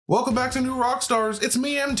Welcome back to New Rockstars. It's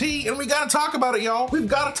me, MT, and we gotta talk about it, y'all. We've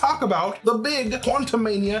gotta talk about the big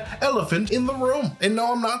Quantumania elephant in the room. And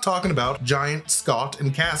no, I'm not talking about Giant, Scott,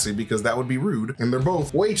 and Cassie, because that would be rude, and they're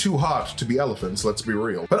both way too hot to be elephants, let's be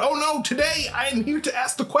real. But oh no, today I am here to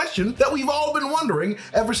ask the question that we've all been wondering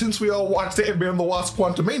ever since we all watched Ant-Man and the Wasp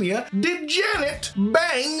Quantumania. Did Janet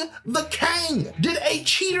bang the Kang? Did a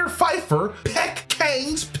cheater Pfeiffer peck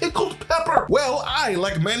Kang's pickled pepper? Well, I,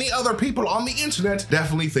 like many other people on the internet,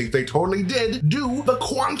 definitely think they totally did do the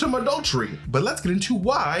quantum adultery. But let's get into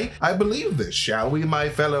why I believe this, shall we, my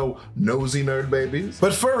fellow nosy nerd babies?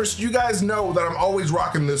 But first, you guys know that I'm always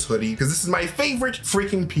rocking this hoodie because this is my favorite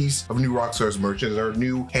freaking piece of New Rockstars merch. It is our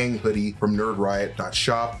new Kang hoodie from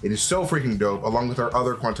nerdriot.shop. It is so freaking dope, along with our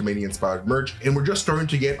other Quantumania inspired merch. And we're just starting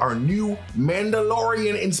to get our new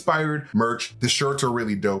Mandalorian inspired merch. The shirts are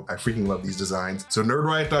really dope. I freaking love these designs. So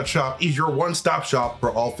nerdriot.shop is your one-stop shop for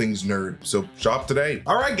all things nerd. So shop today.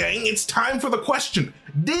 All right, gang, it's time for the question.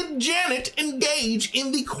 Did Janet engage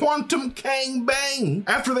in the quantum Kang bang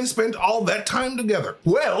after they spent all that time together?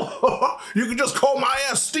 Well, you can just call my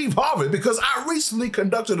ass Steve Harvey because I recently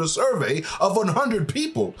conducted a survey of 100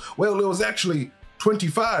 people. Well, it was actually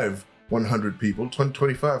 2,500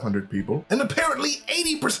 people, and apparently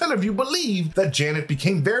 80% of you believe that Janet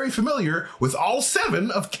became very familiar with all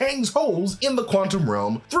 7 of Kang's holes in the quantum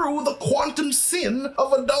realm through the quantum sin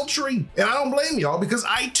of adultery. And I don't blame y'all because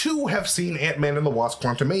I too have seen Ant-Man and the Wasp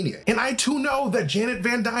Quantumania, and I too know that Janet,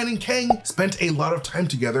 Van Dyne, and Kang spent a lot of time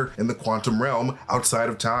together in the quantum realm outside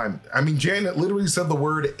of time. I mean, Janet literally said the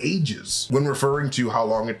word ages when referring to how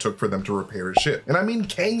long it took for them to repair his ship. And I mean,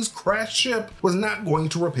 Kang's crashed ship was not going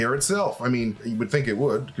to repair itself. I mean, you would think it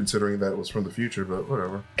would, considering that it was from the future, but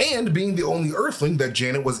whatever. And being the only Earthling that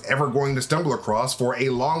Janet was ever going to stumble across for a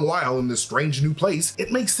long while in this strange new place,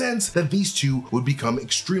 it makes sense that these two would become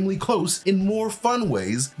extremely close in more fun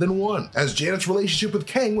ways than one, as Janet's relationship with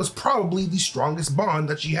Kang was probably the strongest bond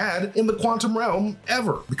that she had in the quantum realm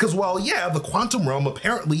ever. Because while, yeah, the quantum realm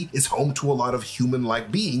apparently is home to a lot of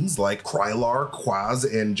human-like beings like Krylar, Quaz,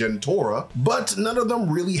 and Gentora, but none of them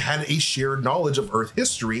really had a shared knowledge of Earth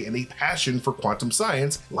history and a passion for quantum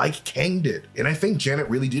science like Kang did. And I think Janet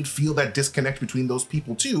really did feel that disconnect between those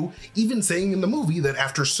people too, even saying in the movie that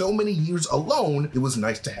after so many years alone, it was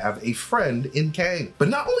nice to have a friend in Kang. But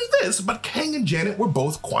not only this, but Kang and Janet were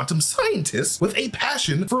both quantum scientists with a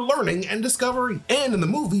passion for learning and discovery. And in the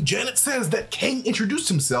movie, Janet says that Kang introduced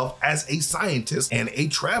himself as a scientist and a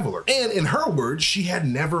traveler. And in her words, she had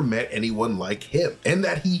never met anyone like him, and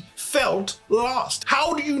that he felt lost.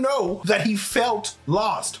 How do you know that he felt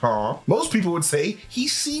lost, huh? Most people would say he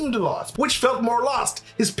seemed lost. Which felt more lost,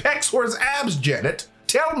 his pecs or his abs, Janet?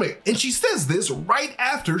 Tell me. And she says this right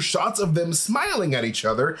after shots of them smiling at each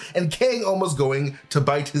other and Kang almost going to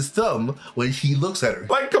bite his thumb when he looks at her.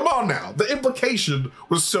 Like, come on now. The implication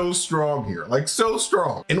was so strong here, like so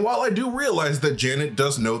strong. And while I do realize that Janet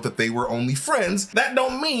does note that they were only friends, that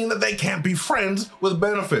don't mean that they can't be friends with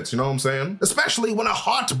benefits, you know what I'm saying? Especially when a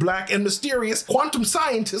hot, black, and mysterious quantum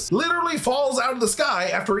scientist literally falls out of the sky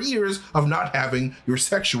after years of not having your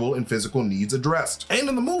sexual and physical needs addressed. And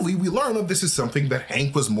in the movie, we learn that this is something that Hank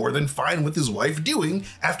was more than fine with his wife doing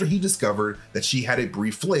after he discovered that she had a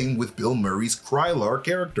brief fling with Bill Murray's Krylar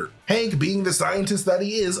character. Hank, being the scientist that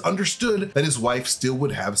he is, understood that his wife still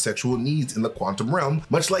would have sexual needs in the quantum realm,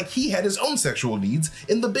 much like he had his own sexual needs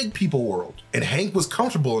in the big people world. And Hank was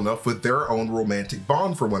comfortable enough with their own romantic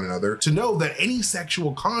bond for one another to know that any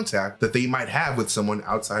sexual contact that they might have with someone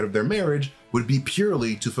outside of their marriage would be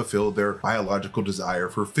purely to fulfill their biological desire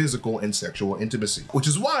for physical and sexual intimacy. Which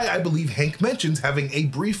is why I believe Hank mentions having a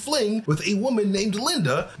brief fling with a woman named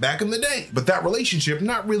Linda back in the day, but that relationship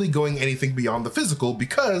not really going anything beyond the physical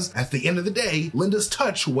because at the end of the day, Linda's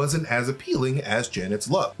touch wasn't as appealing as Janet's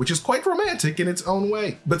love, which is quite romantic in its own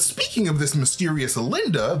way. But speaking of this mysterious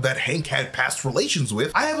Linda that Hank had past relations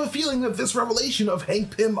with, I have a feeling that this revelation of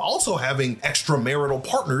Hank Pym also having extramarital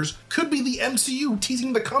partners could be the MCU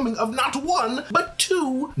teasing the coming of not one, but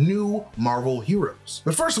 2 new Marvel heroes.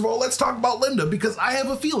 But first of all, let's talk about Linda because I have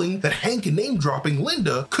a feeling that Hank name dropping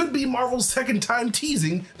Linda could be Marvel's second time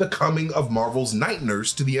teasing the coming of Marvel's Night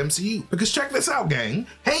Nurse to the MCU. Because check this out, gang.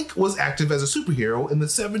 Hank was active as a superhero in the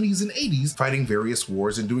 70s and 80s, fighting various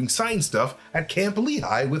wars and doing science stuff at Camp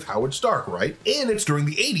Lehigh with Howard Stark, right? And it's during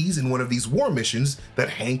the 80s in one of these war missions that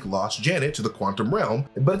Hank lost Janet to the quantum realm,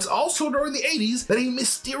 but it's also during the 80s that a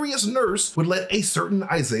mysterious nurse would let a certain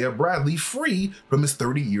Isaiah Bradley free from his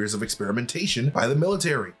 30 years of experimentation by the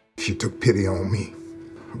military. She took pity on me,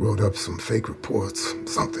 wrote up some fake reports,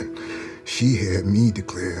 something. She had me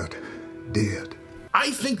declared dead.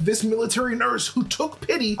 I think this military nurse who took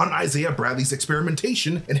pity on Isaiah Bradley's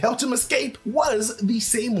experimentation and helped him escape was the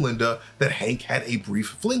same Linda that Hank had a brief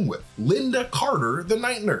fling with, Linda Carter, the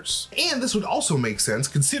night nurse. And this would also make sense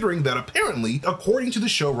considering that apparently, according to the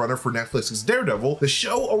showrunner for Netflix's Daredevil, the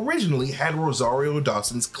show originally had Rosario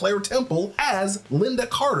Dawson's Claire Temple as Linda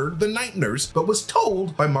Carter, the night nurse, but was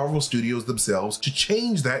told by Marvel Studios themselves to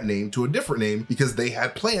change that name to a different name because they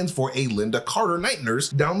had plans for a Linda Carter night nurse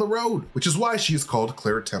down the road, which is why she is called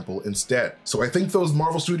Claire Temple instead. So I think those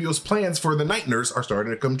Marvel Studios plans for the night nurse are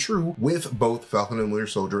starting to come true with both Falcon and Winter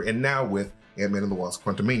Soldier and now with Ant-Man and the Wasp: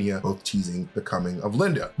 Quantumania, both teasing the coming of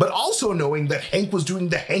Linda. But also knowing that Hank was doing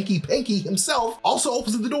the hanky-panky himself also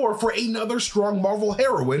opens the door for another strong Marvel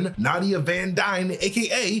heroine, Nadia Van Dyne,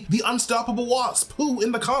 aka the Unstoppable Wasp, who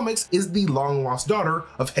in the comics is the long-lost daughter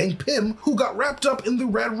of Hank Pym, who got wrapped up in the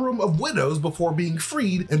Red Room of Widows before being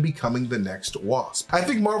freed and becoming the next Wasp. I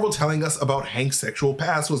think Marvel telling us about Hank's sexual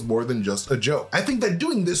past was more than just a joke. I think that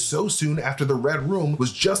doing this so soon after the Red Room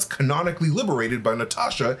was just canonically liberated by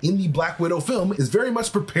Natasha in the Black Widow film is very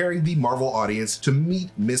much preparing the Marvel audience to meet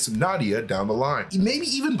Miss Nadia down the line. Maybe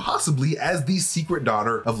even possibly as the secret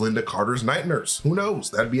daughter of Linda Carter's night nurse. Who knows?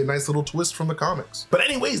 That'd be a nice little twist from the comics. But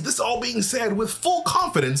anyways, this all being said, with full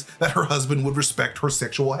confidence that her husband would respect her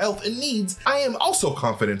sexual health and needs, I am also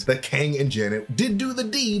confident that Kang and Janet did do the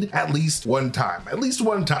deed at least one time. At least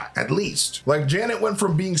one time. At least. Like, Janet went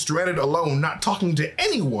from being stranded alone, not talking to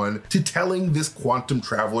anyone, to telling this quantum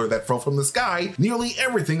traveler that fell from the sky nearly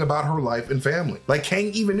everything about her life and family. Like,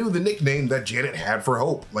 Kang even knew the nickname that Janet had for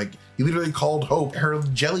Hope. Like, he literally called Hope her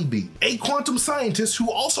jelly bean. A quantum scientist who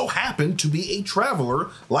also happened to be a traveler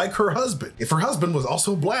like her husband. If her husband was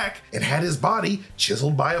also black and had his body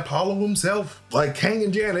chiseled by Apollo himself. Like, Kang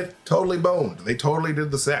and Janet totally boned. They totally did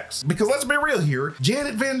the sex. Because let's be real here,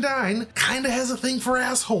 Janet Van Dyne kinda has a thing for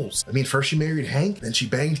assholes. I mean, first she married Hank, then she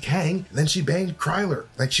banged Kang, and then she banged Kryler.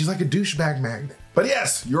 Like, she's like a douchebag magnet. But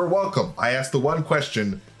yes, you're welcome. I asked the one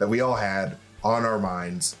question that we all had on our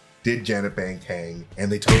minds. Did Janet bang Kang?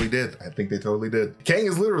 And they totally did. I think they totally did. Kang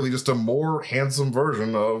is literally just a more handsome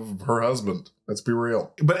version of her husband. Let's be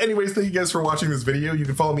real. But anyways, thank you guys for watching this video. You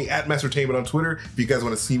can follow me at MasterTainment on Twitter if you guys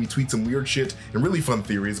want to see me tweet some weird shit and really fun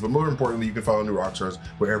theories. But more importantly, you can follow New Rockstars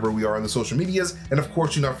wherever we are on the social medias. And of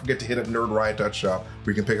course, do not forget to hit up nerdriot.shop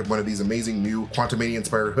where you can pick up one of these amazing new Quantumania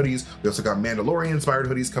inspired hoodies. We also got Mandalorian inspired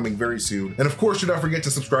hoodies coming very soon. And of course, do not forget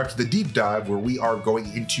to subscribe to the Deep Dive where we are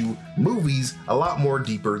going into movies a lot more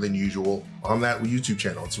deeper than usual on that YouTube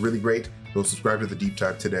channel. It's really great. Go subscribe to the Deep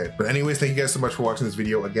Dive today. But anyways, thank you guys so much for watching this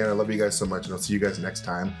video. Again, I love you guys so much, and I'll see you guys next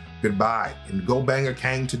time. Goodbye, and go bang a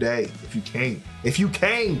Kang today, if you can. If you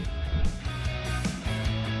can!